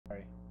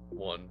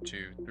1,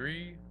 2,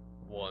 3.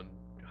 1.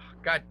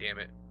 God damn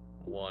it.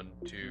 1,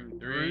 2,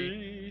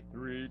 3.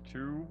 3,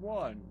 2,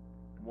 1.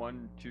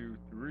 1, 2,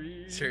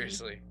 3.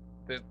 Seriously,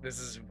 this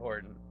is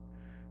important.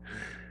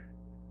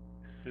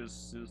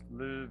 This is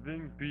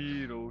living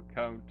beetle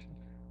count.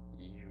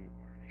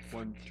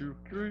 1, 2,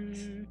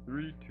 3.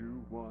 3,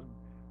 2, 1.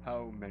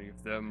 How many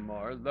of them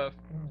are left?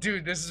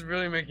 Dude, this is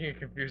really making it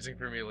confusing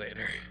for me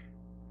later.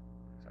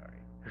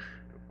 Sorry. Go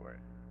for it.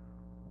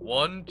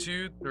 1,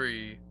 2,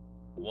 3.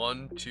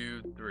 1,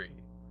 2, 3.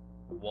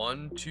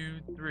 1, 2,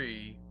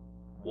 3.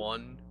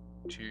 1,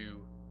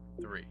 2,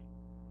 3.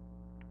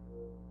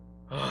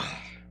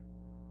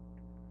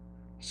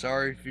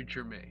 Sorry,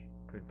 future me.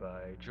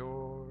 Goodbye,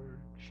 George.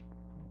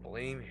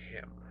 Blame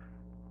him.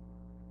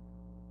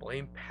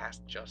 Blame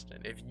past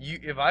Justin.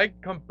 If I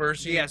come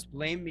bursting, Yes,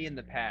 blame me in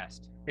the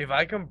past. if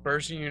I come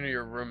bursting into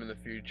your room in the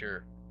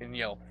future and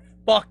yell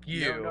 "fuck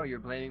you," No, you're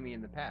blaming me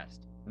in the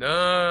past.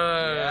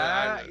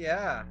 no,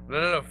 Yeah.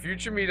 no.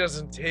 Future me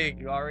doesn't take.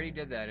 You already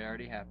did that. It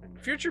already happened.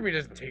 Future me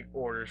doesn't take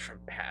orders from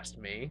past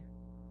me.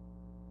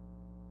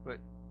 But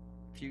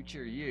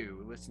future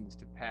you listens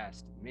to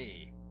past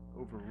me,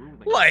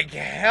 overruling. Like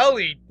hell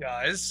he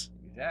does.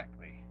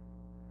 Exactly.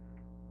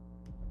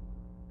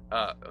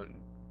 I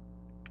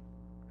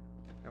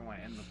don't want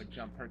to end with a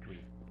jump Hercules.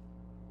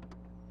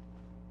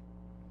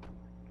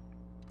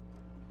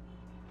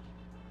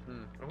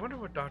 I wonder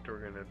what doctor we're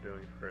gonna end up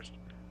doing first.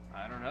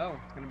 I don't know.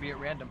 It's gonna be at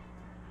random.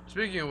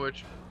 Speaking of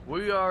which,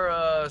 we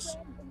are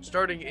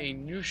starting a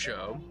new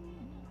show.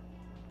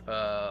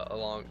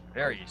 Along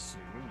Very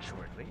soon,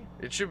 shortly.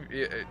 it should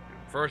be.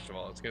 First of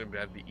all, it's gonna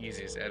have the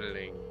easiest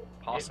editing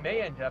possible. It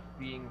may end up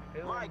being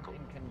filmed Michael. in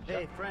conjunction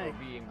Hey, Frank. or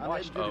being I'm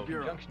watched headed to the in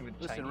bureau. conjunction with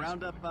Listen, Chinese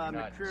round up food. We're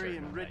not McCreary certain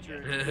and on that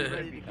Richard. yet. Get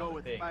ready to go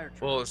with the fire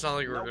truck. Well, it's not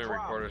like we're No gonna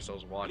problem. record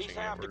ourselves watching Please it.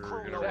 have the We're crew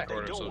gonna know what record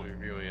they're ourselves doing.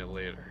 reviewing it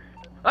later.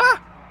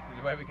 Ah! This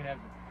is why we can have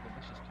the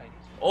delicious Chinese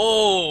food.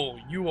 Oh,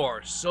 you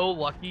are so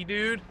lucky,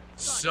 dude.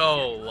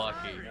 So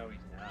lucky. No, he's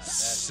not. That's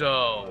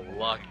So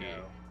lucky.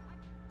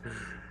 no.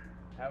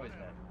 How is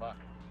that luck?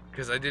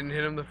 Because I didn't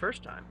hit him the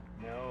first time.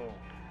 No.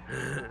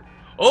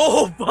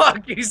 Oh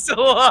fuck, he's still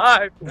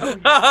alive.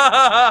 That's...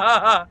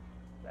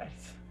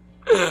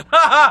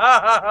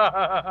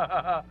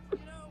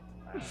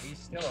 he's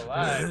still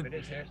alive, but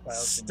his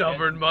hairstyle's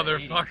Stubborn been dead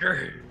since the 80s.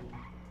 motherfucker.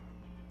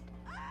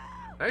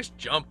 Nice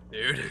jump,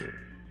 dude.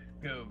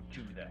 Go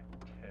to the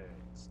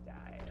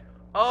turnstile.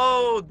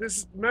 Oh,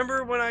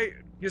 remember when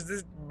this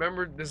is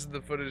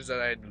the footage that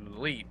I had to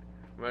delete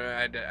when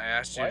I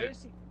asked you Why to,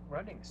 is he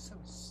running so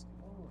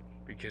slowly?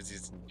 because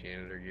he's in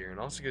janitor gear and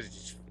also because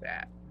he's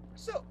fat.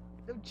 So,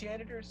 the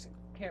janitors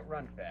can't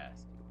run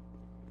fast.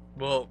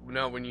 Well,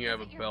 not when you have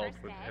a Is it your belt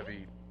first with day?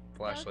 heavy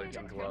flashlights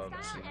and gloves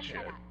and shit.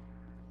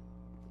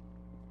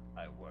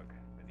 I work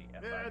for the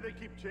Yeah, FIB. they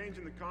keep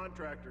changing the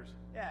contractors.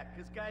 Yeah,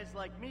 because guys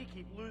like me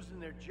keep losing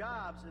their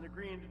jobs and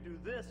agreeing to do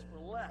this for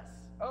less.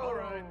 All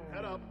right,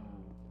 head up.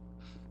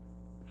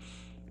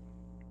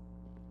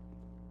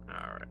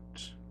 All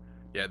right.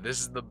 Yeah, this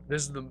is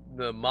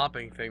the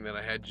mopping thing that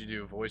I had you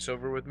do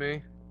voiceover with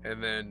me,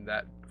 and then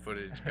that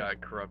footage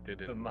got corrupted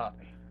The and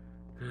mopping.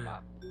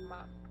 Mop,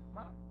 mop,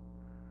 mop.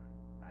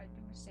 I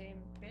do the same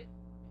bit.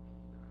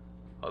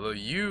 although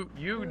you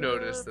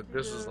noticed that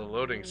this was the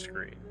loading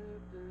screen.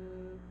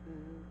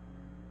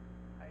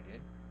 I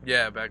did.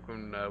 Yeah, back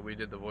when we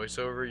did the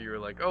voiceover, you were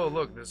like, "Oh,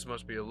 look, this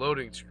must be a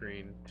loading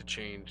screen to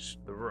change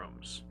the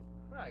rooms."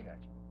 Well, I got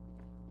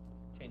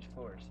you. Change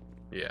floors.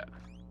 Yeah,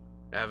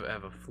 have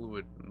a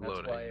fluid That's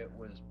loading. why it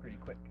was pretty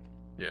quick.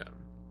 Yeah.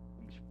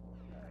 Each floor.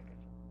 I got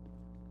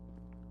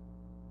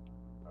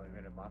you. Are we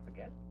gonna mop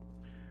again?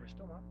 We're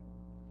still mopping?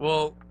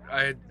 Well,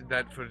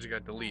 that footage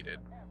got deleted,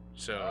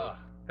 so Ugh.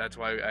 that's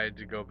why I had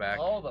to go back.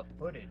 All the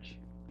footage.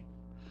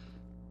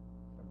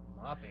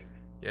 The mopping.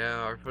 Yeah,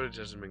 our footage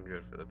hasn't been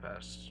good for the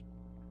past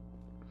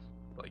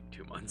like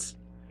 2 months.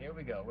 Here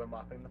we go. We're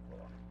mopping the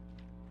floor.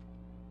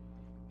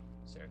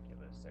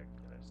 Circular,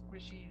 circular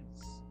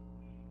squishies.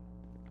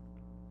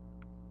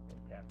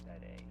 And tap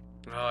that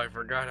A. Oh, I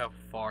forgot how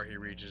far he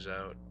reaches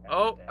out. Tap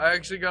Oh, that I A.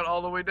 actually got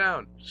all the way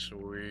down.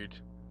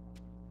 Sweet.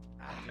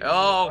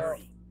 Oh, Oh,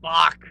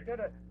 fuck. You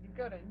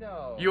gotta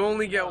know. You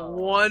only get No.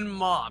 one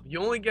mop. You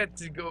only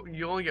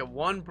get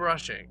one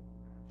brushing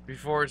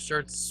before it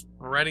starts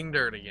spreading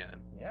dirt again.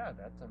 Yeah,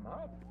 that's a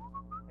mop.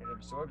 It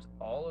absorbs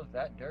all of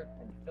that dirt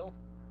and filth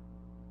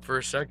For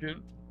a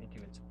second,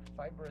 into its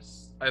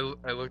fibrous I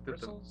looked at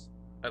bristles,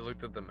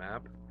 the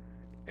map,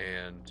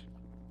 and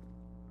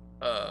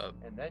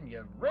and then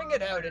you wring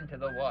it out into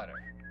the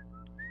water,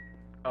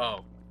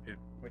 oh,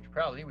 which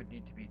probably would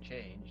need to be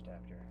changed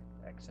after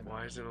X amount.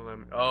 why isn't it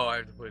letting me? Oh, I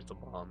have to place the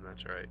bomb.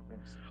 That's right.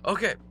 It's-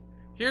 Okay,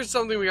 here's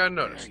something we gotta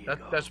notice. There you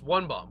go. That's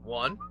one bomb.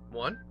 One.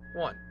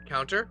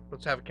 Counter.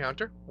 Let's have a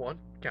counter. One.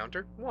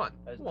 Counter. One.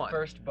 That's the One.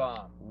 first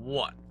bomb.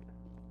 One.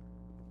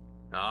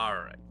 All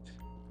right.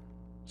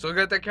 So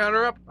got that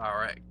counter up. All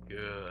right.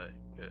 Good.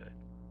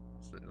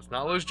 Let's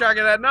not lose track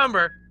of that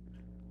number.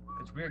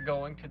 Because we're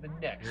going to the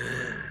next.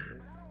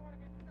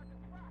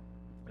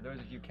 For those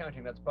of you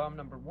counting, that's bomb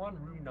number 1,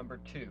 room number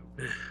 2.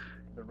 To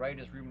the right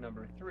is room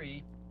number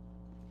 3.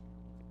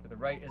 To the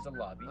right is a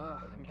lobby.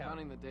 I'm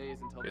counting the days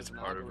until It's there's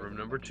an part of room algorithm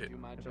number that can 2.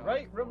 do my To the job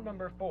right, for room me.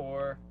 number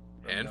 4.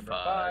 Room And number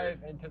 5.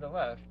 And to the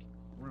left,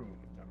 room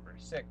number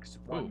 6.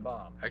 One Ooh,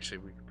 bomb. Actually,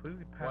 we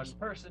completely One passed.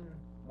 person,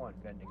 one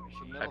vending It's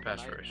the machine. middle of the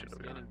passed night where I and should I'm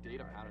have scanning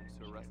data patterns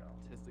to arrest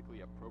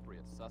statistically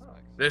appropriate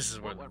suspects. This is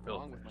where What the went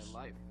filth wrong with is. my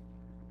life?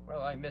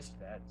 Well, I missed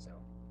that, so.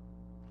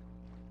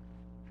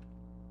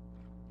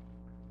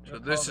 So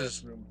We'll this call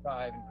is room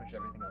 5 and push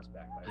everything else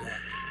back by 1.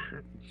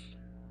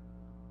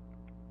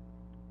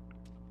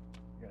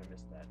 You're gonna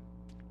miss that.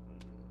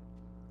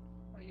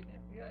 Oh, you did.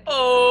 Yeah,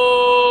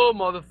 Oh,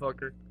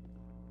 motherfucker.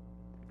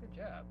 Good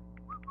job.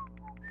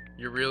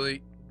 You're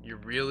really.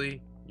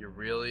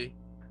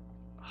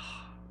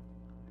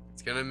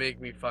 It's gonna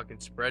make me fucking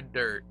spread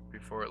dirt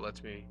before it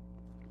lets me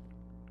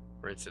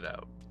rinse it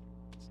out.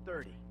 It's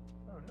dirty.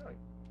 Oh no,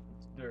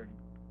 it's dirty.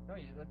 No,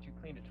 you let you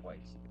clean it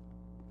twice.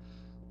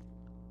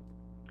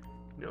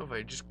 You know, if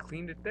I just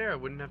cleaned it there, I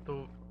wouldn't have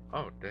to.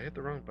 Oh, did I hit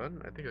the wrong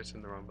button? I think I was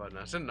hitting the wrong button.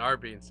 I was hitting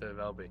RB instead of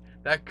LB.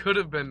 That could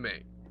have been me.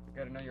 You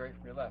gotta know your right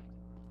from your left.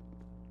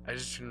 I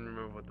just couldn't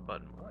remember what the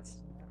button was.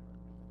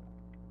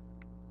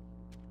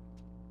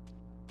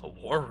 A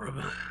war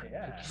room.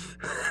 Yeah.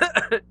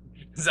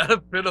 Is that a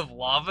bit of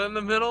lava in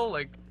the middle?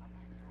 Like,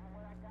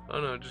 oh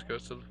no, it just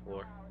goes to the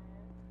floor.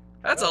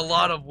 That's a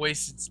lot of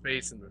wasted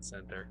space in the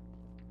center.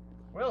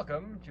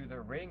 Welcome to the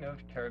Ring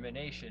of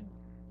Termination.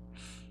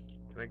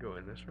 Can I go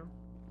in this room?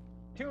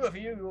 2 of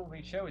you will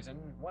be chosen.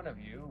 1 of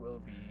you will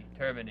be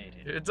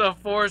terminated. It's a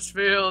force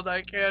field.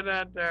 I can't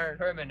enter.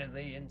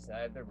 Permanently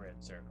inside the red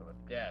circle of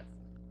death.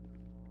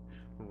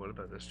 What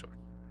about this door?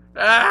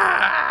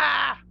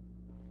 Ah!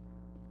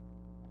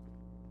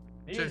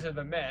 These are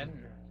the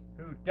men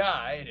who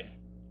died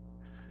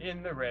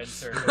in the red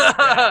circle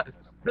of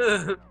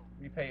death.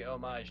 We pay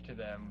homage to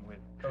them with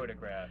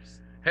photographs.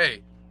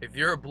 Hey, if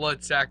you're a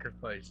blood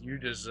sacrifice, you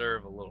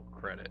deserve a little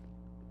credit.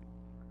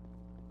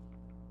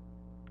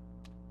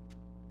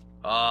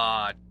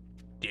 Ah,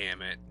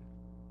 damn it.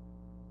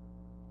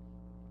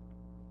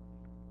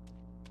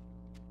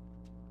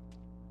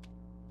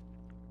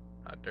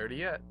 Not dirty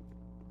yet,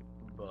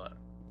 but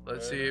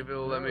let's see if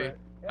it'll let me.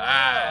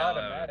 Yeah,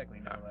 automatically,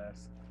 no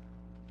less.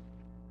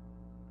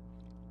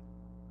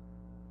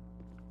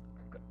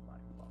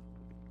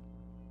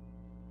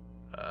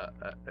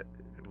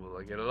 Will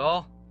I get it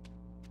all?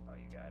 Oh,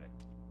 you got it.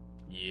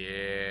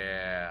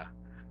 Yeah.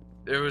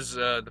 There was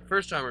the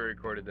first time I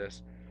recorded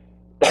this.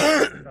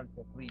 Sunset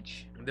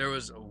bleach. There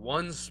was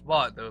one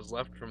spot that was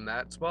left from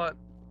that spot,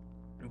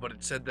 but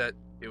it said that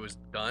it was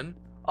done.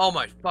 Oh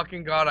my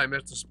fucking god! I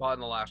missed a spot in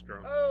the last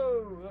room.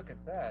 Oh, look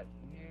at that.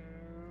 You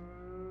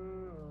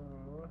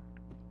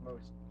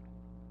most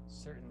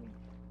certainly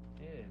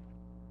did.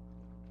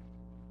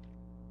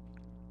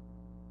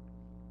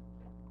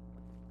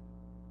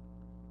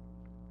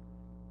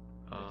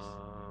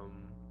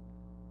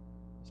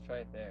 Let's try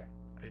it there.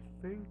 I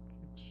think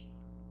it's...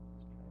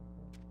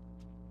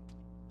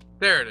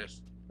 There it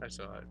is. I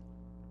saw it.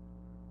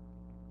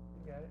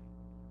 You got it.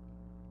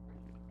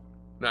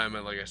 No, I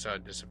meant like I saw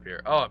it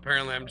disappear. Oh,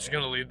 apparently I'm just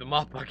gonna leave the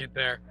mop bucket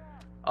there.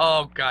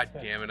 Oh god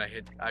damn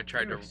it! I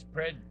tried You to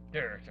spread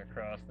dirt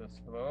across this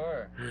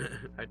floor.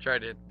 I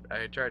tried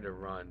to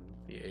run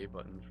the A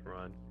button to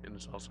run, and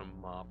it's also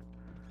mop.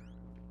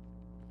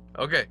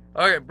 Okay,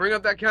 bring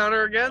up that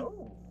counter again.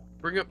 Oh.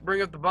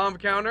 Bring up the bomb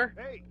counter.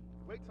 Hey,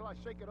 wait till I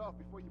shake it off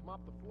before you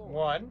mop the floor.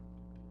 1.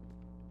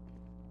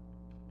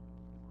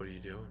 What are you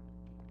doing?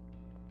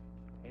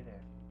 Hey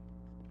there.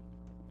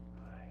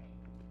 Hi.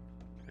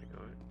 Can I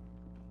go in?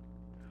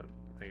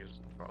 I think it's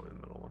probably the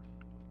middle one.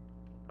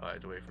 Oh, I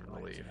had to wait for him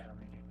to leave. How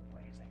many different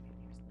ways I can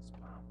use this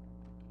bomb?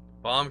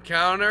 Bomb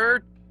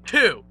counter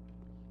 2.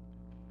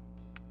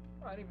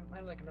 Oh, I didn't even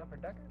plan like an upper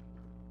decker.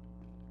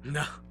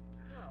 No,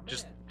 Oh,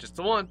 just man.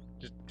 the one.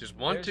 Just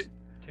one, There's two.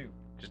 2.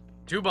 Just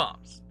 2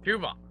 bombs. 2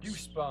 bombs.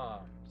 Deuce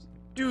bombs.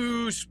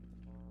 Deuce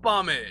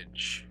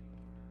bombage.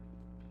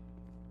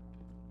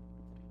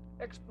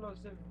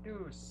 Explosive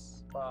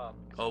deuce bombs.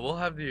 Oh, we'll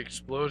have the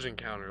explosion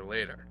counter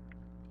later.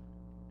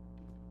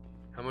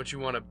 How much you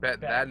want to bet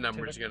Back that to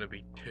number the- is going to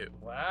be 2?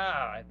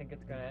 Wow, I think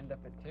it's gonna end up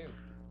at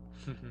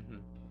 2.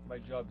 My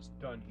job's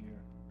done here.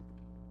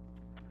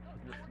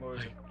 Your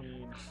floors are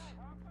clean.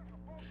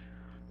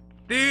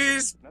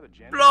 These Another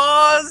janitor?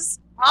 floors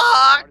are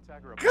Heart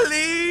attack or a-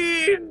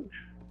 clean.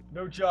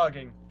 No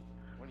jogging.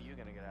 When are you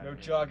gonna get out No of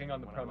here? jogging on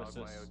the When I log my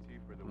premises. OT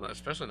for the Well, week.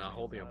 especially not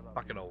holding a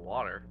bucket of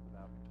water.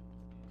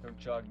 Don't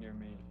jog near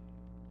me.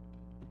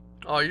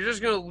 Oh, you're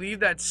just going to leave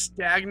that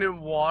stagnant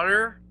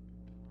water?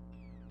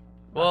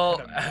 Not Well,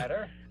 gonna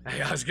matter.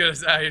 I was gonna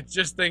say, I was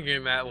just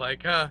thinking that,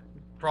 like,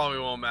 probably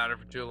won't matter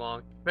for too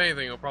long. If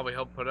anything, it'll probably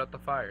help put out the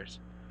fires.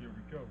 Here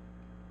we go.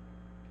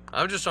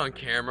 I'm just on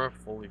camera,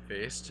 fully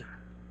faced.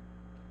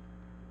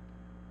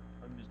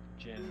 I'm just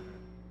a janitor.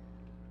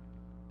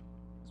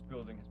 This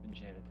building has been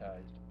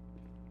janitized.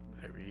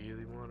 I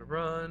really want to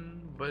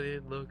run, but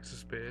it looks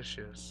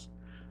suspicious.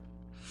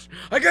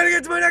 I gotta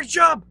get to my next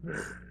job!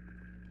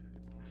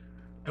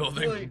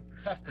 building. Really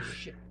have to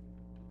shit.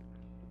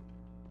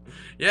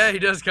 Yeah, he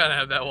does kind of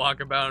have that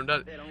walkabout.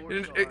 Does Hey, don't work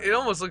it, so it, hard. it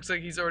almost looks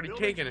like he's already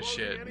Building's taken a closing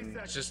shit any and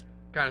second. just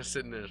kind of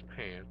sitting in his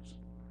pants.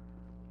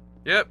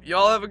 Yep,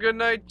 y'all have a good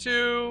night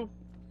too.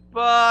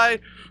 Bye.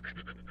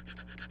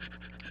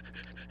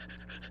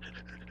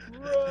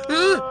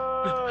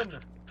 Run!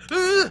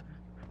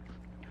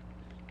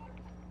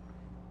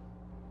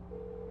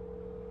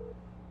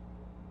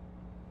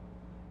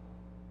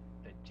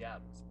 The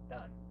job's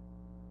done.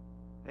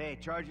 Hey,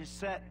 charge is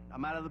set.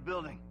 I'm out of the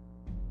building.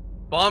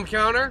 Bomb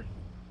counter?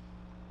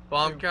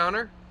 Bomb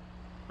counter?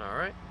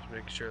 Alright, just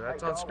make sure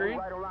that's on screen.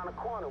 Right around the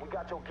corner. We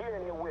got your gear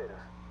in here with us.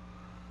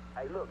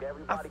 Hey, look, I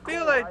everybody feel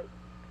cool, like right?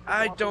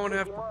 I Want don't to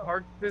have pick to him up?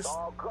 park this.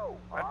 All go,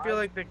 I all feel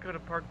right? like they could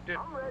have parked it.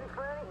 I'm ready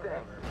for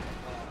anything.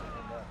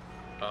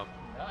 Oh,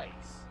 Nice.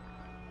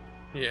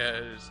 yeah,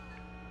 it is.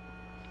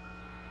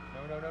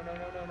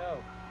 No.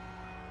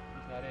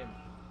 He's not in.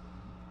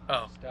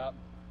 Oh, Stop.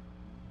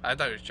 I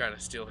thought he was trying to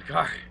steal the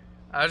car.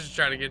 I was just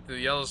trying to get to the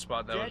yellow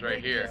spot that was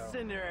right Detonate here. the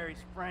incendiaries,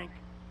 Frank.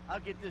 I'll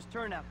get this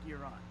turnout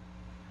gear on.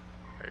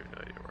 I have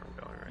no idea where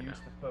I'm going right Use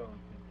the phone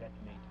to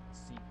detonate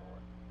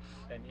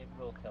C4, and it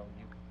will tell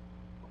you.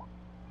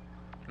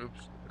 now.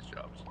 Oops, this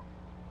job's.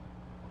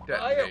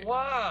 Fire! Detonate.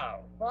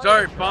 Wow!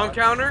 Sorry, Fire bomb truck.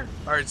 counter?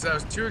 Alright, so that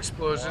was 2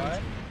 explosions.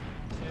 1,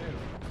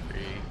 3,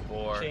 2.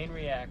 4, Chain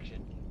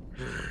reaction.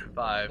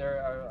 5.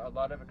 There are a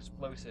lot of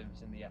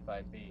explosives in the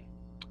FIB.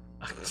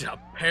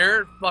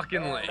 Apparent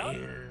fuckingly. She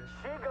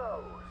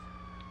goes.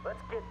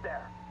 Let's get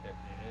there. There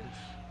it is.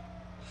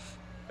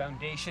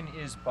 Foundation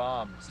is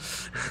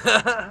bombs.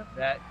 uh,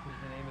 That is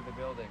the name of the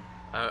building.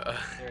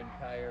 Their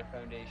entire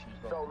foundation is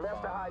built So on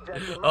left to bombs.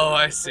 hijack the oh,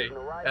 I emergency see.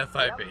 signal, right?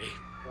 FIB. Yep.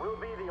 We'll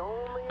be the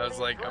only I was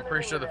like, I'm running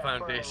pretty sure into the that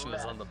foundation burning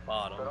is on the mess.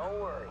 bottom. So don't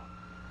worry.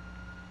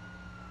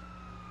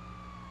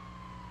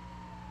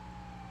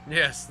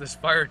 Yes, this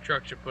fire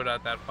truck should put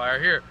out that fire.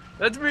 Here,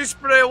 let me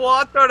spray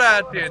water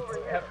at it.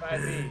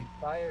 FIB.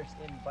 Fires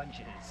in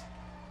bunches.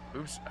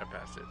 Oops, I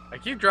passed it. I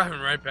keep driving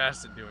right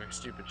past it doing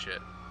stupid shit.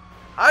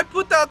 I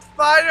put out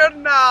fire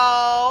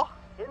now.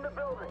 In the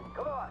building.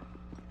 Come on.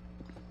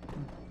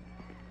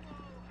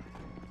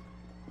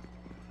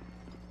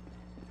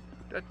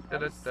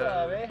 I'm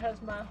sorry,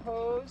 has my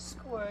hose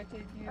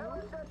squirted you?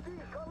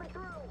 LSFD coming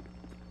through.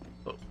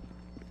 Oh.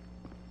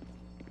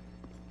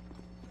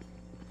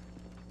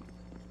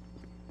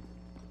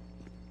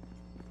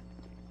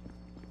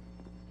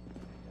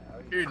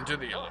 Into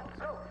the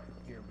elevator.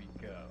 Here we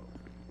go.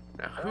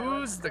 Now,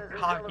 who's the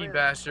cocky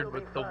bastard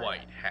with the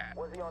white hat?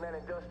 Was he on that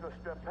industrial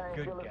strip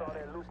Good painkillers guy. or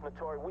that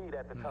hallucinatory weed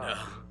at the time?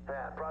 No.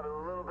 Yeah, probably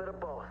a little bit of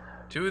both.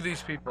 2 of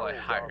these people I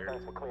Thanks, hired.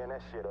 Thanks for clearing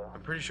that shit up.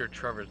 I'm pretty sure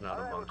Trevor's not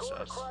All right, we're amongst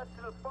going us. across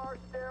to the far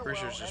stairwell Pretty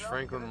sure it's just and up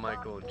Franklin, to the top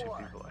Michael, and 2 floor.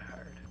 people I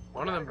hired.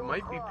 One of them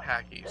might be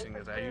Packy, seeing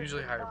as I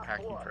usually hire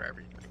Packy for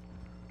everything.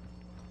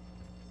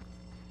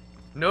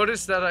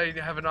 Notice that I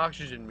have an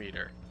oxygen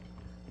meter.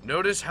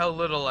 Notice how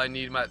little I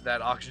need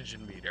that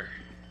oxygen meter.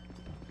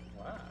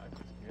 Wow, this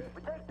is good.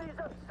 We take these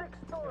up 6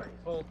 stories.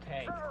 Full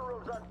tank. Server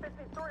rooms on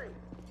 53.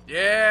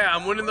 Yeah,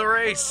 I'm winning the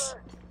race.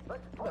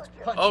 Let's Let's punch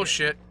it. punch Oh it.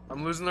 shit,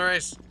 I'm losing the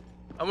race.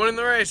 I'm winning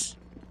the race.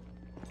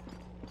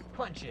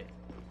 Punch it.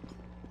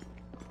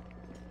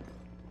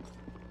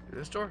 Through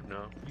this door?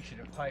 No. You should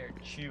have hired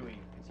Chewie,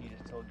 because he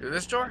just told you. Through to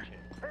this door? punch it.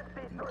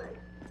 53.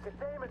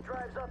 Containment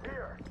drives up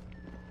here.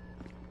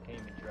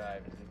 Containment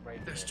drive is it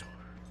right This here? door.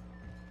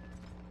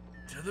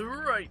 To the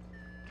right.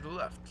 To the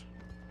left.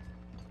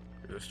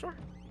 Through this door?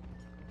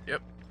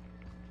 Yep.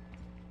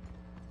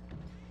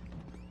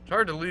 It's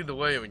hard to lead the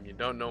way when you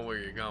don't know where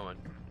you're going.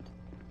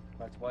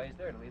 That's why he's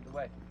there, to lead the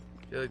way.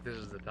 I feel like this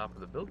is the top of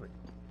the building.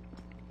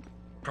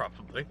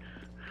 Probably.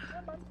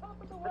 I'm on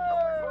top of the The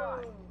door's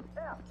world! locked.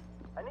 Now,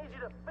 I need you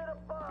to fit a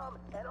bomb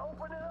and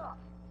open it up.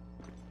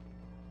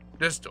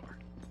 This door.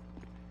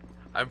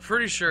 I'm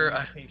pretty sure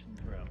I... Communications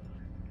room.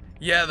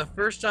 Yeah, the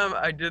first time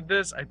I did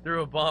this, I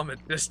threw a bomb at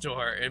this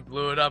door and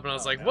blew it up, and I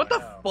was Oh, like, no, what the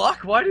no.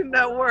 fuck? Why didn't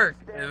that work?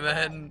 And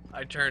then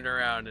I turned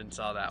around and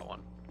saw that one.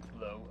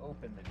 Blow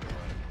open the door.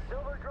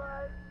 Silver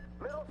drive,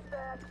 middle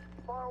stack,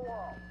 far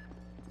wall.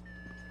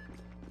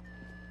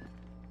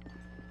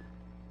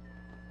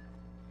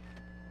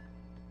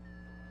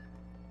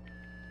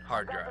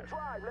 Hard Got drive. the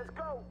drive. Let's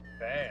go.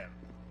 Bam.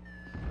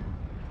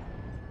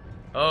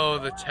 Oh,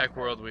 the tech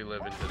world we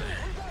live in today.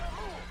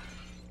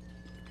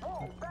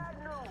 Whoa, bad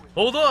news.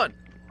 Hold on!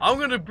 I'm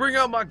gonna bring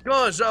out my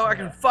gun so I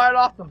can fight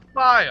off the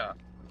fire!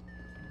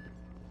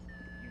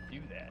 You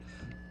do that.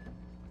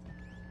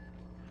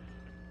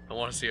 I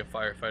want to see a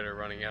firefighter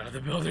running out of the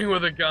building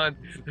with a gun.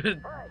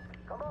 Frank,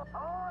 come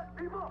on.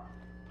 Keep up.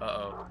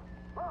 Uh-oh.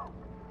 Oh,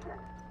 shit.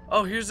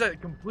 Oh, here's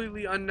that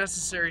completely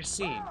unnecessary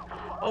scene.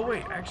 Oh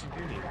wait, I actually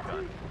do need a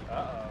gun.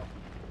 Uh-oh.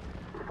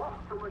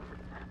 Fuck,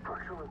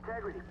 structural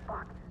integrity.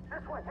 Fuck.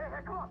 This way. Hey,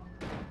 come on.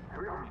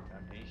 Hurry up.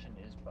 Foundation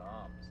is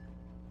bombs.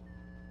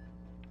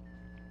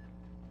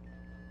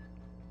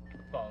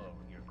 Follow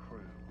your crew.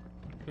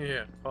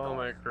 Yeah, follow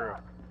my crew.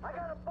 I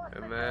gotta bust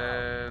And it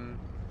then...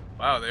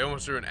 Wow, they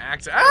almost threw an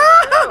axe.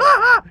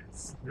 Ah! down.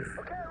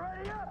 Okay,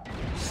 ready up.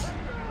 Let's go.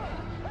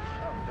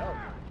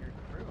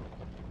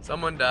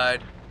 Someone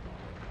died.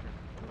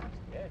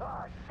 Dead.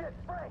 Ah, shit,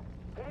 Frank.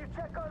 Can you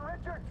check on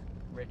Richards?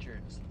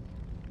 Richards.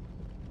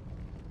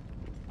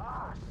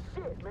 Ah,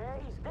 shit, man.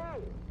 He's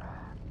dead.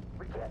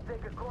 We can't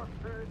take a corpse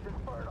through this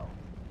inferno.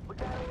 We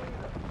gotta leave him.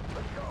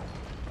 Let's go.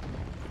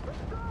 Let's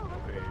go.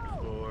 Let's Wait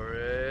go. for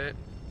it.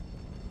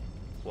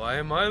 Why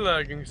am I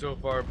lagging so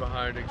far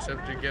behind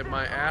except to get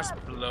my ass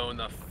blown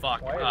the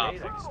fuck Why up? are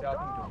they like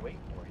stopping to wait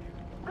for you?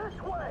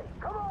 This way.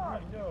 Come on. I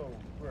know.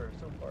 We're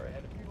so far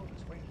ahead of people.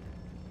 Just wait.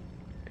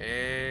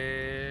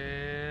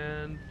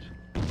 And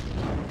there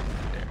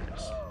it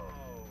is.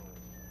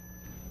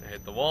 I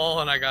hit the wall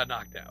and I got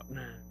knocked out. You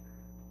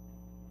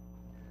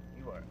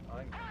are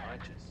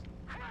unconscious.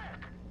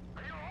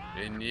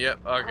 And yep,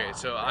 okay,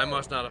 so I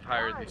must not have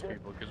hired these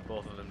people because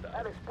both of them That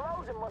died.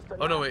 explosion must have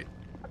Oh no, knocked wait.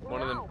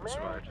 One of them me out, man.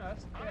 survived.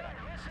 That's, yeah.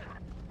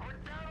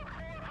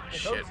 They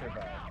Shit. both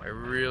survived. I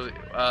really,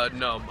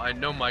 no, I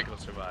know Michael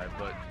survived,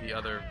 but the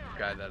other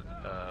guy that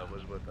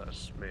was with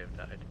us may have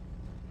died.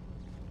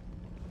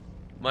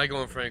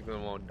 Michael and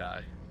Franklin won't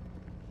die.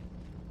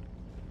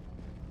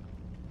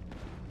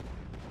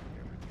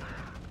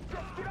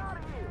 Just get out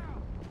of here.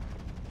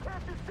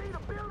 Can't you see the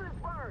building's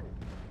burning?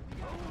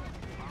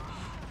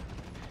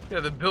 Yeah,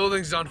 the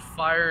building's on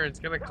fire, it's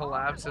gonna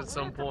collapse at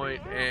some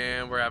point,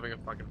 and we're having a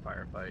fucking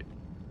firefight.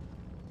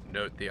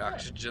 Note the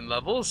oxygen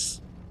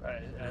levels.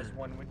 As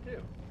one would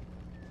do.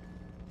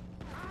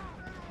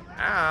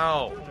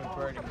 Ow! In a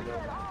burning building.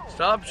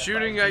 Stop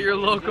shooting at your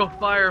local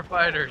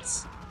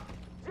firefighters.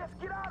 Just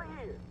get out of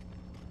here.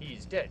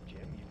 He's dead, Jim.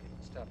 You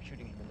can stop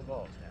shooting him in the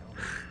balls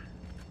now.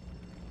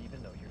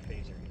 Even though your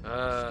phaser is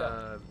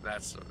stuck.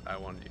 That's, I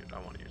want to use a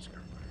gunfire.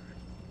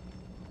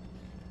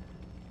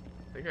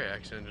 I think I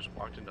accidentally just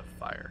walked into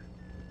fire.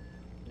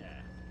 Nah.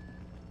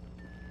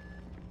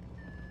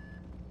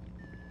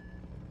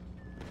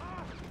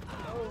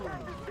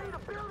 Can't you see the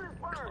building's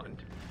burning? Cunt.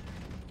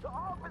 The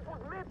office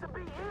was meant to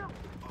be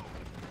empty.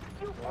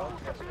 You Well,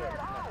 supposed guess to be what? at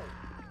home.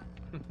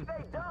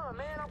 Stay done,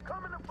 man. I'm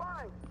coming to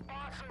find you.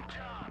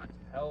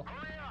 Hell.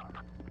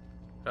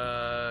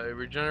 It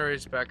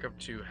regenerates back up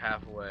to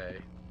halfway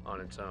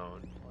on its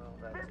own. Well,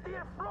 that's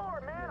 50th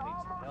floor, man. You'll need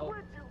some help.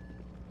 Almost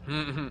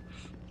with you.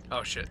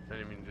 Oh shit, I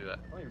didn't mean to do that.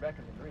 Well, you're back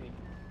in the green.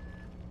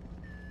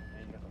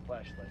 And you got the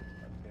flashlight.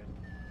 That's good.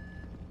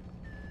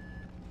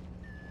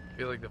 I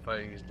feel like the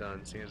fighting is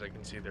done, seeing as I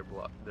can see their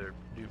the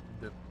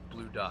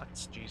blue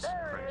dots. Jesus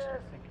There he Christ.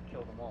 is. I think you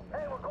killed them all.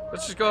 Hey, we're going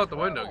Let's up just go out the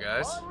this window, road.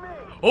 guys. On me.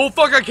 Oh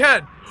fuck, I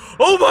can!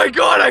 Oh my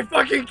god, I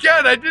fucking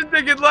can! I didn't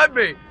think it'd let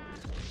me!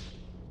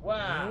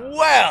 Wow.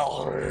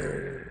 Well!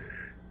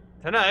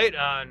 Tonight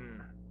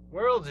on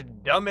World's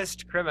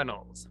Dumbest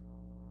Criminals.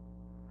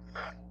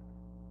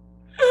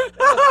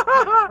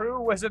 Your crew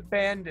was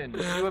abandoned.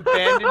 You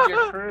abandoned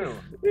your crew.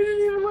 They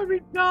didn't even let me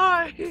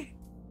die!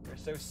 You're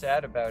so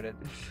sad about it.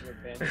 You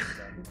abandoned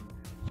them.